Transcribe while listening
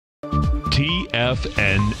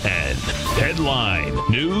TFNN. Headline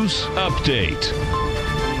News Update.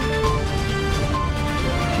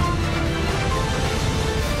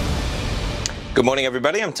 Good morning,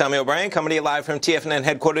 everybody. I'm Tommy O'Brien, coming to you live from TFNN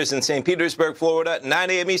headquarters in St. Petersburg, Florida, 9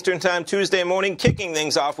 a.m. Eastern Time, Tuesday morning. Kicking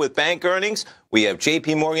things off with bank earnings. We have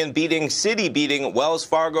J.P. Morgan beating, Citi beating, Wells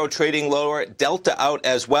Fargo trading lower, Delta out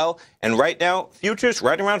as well. And right now, futures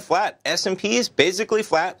right around flat. S&P is basically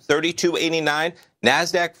flat, 32.89.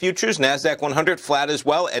 NASDAQ futures, NASDAQ 100 flat as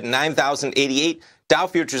well at 9,088. Dow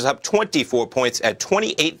futures up 24 points at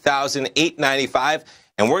 28,895.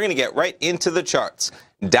 And we're going to get right into the charts.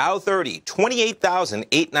 Dow 30,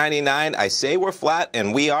 28,899. I say we're flat,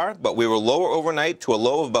 and we are, but we were lower overnight to a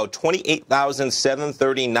low of about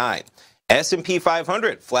 28,739. S&P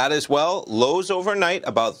 500, flat as well. Lows overnight,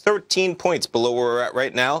 about 13 points below where we're at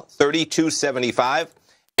right now, 32.75.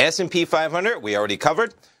 S&P 500, we already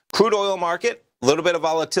covered. Crude oil market, a little bit of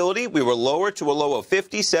volatility. We were lower to a low of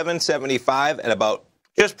 57.75 at about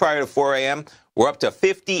just prior to 4 a.m. We're up to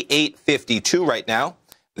 58.52 right now.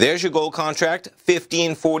 There's your gold contract,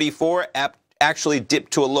 1544, actually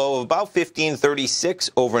dipped to a low of about 1536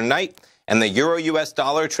 overnight. And the euro-US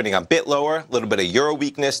dollar trading a bit lower, a little bit of euro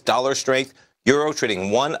weakness, dollar strength, euro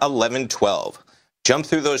trading 111.12. Jump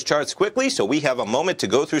through those charts quickly so we have a moment to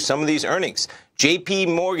go through some of these earnings. J.P.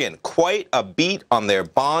 Morgan, quite a beat on their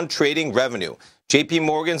bond trading revenue. J.P.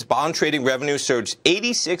 Morgan's bond trading revenue surged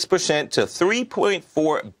 86% to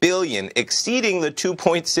 $3.4 billion, exceeding the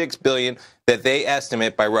 $2.6 billion that they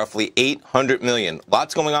estimate by roughly $800 million.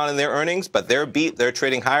 Lots going on in their earnings, but their beat, they're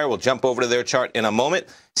trading higher. We'll jump over to their chart in a moment.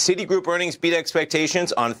 Citigroup earnings beat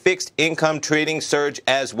expectations on fixed income trading surge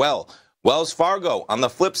as well. Wells Fargo, on the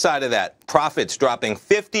flip side of that, profits dropping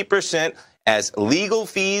 50% as legal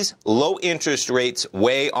fees, low interest rates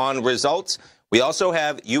weigh on results. We also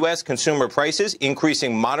have U.S. consumer prices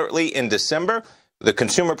increasing moderately in December. The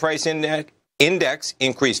consumer price index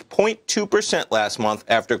increased 0.2% last month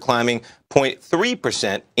after climbing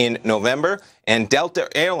 0.3% in November. And Delta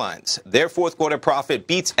Airlines, their fourth quarter profit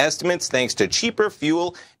beats estimates thanks to cheaper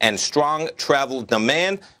fuel and strong travel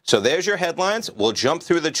demand. So there's your headlines. We'll jump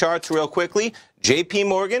through the charts real quickly. J.P.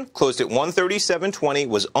 Morgan closed at 137.20,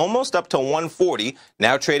 was almost up to 140,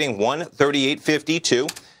 now trading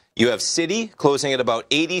 138.52. You have Citi closing at about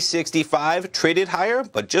 80.65, traded higher,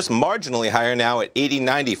 but just marginally higher now at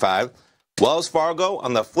 80.95. Wells Fargo,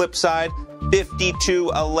 on the flip side,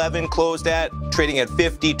 52.11 closed at, trading at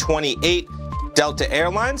 50.28. Delta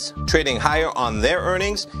Airlines trading higher on their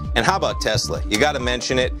earnings. And how about Tesla? You got to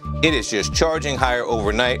mention it. It is just charging higher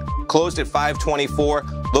overnight. Closed at 524,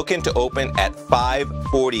 looking to open at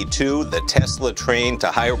 542. The Tesla train to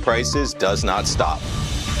higher prices does not stop.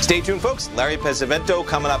 Stay tuned, folks. Larry Pesavento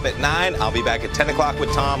coming up at 9. I'll be back at 10 o'clock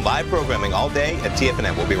with Tom. Live programming all day at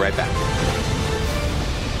TFNN. We'll be right back.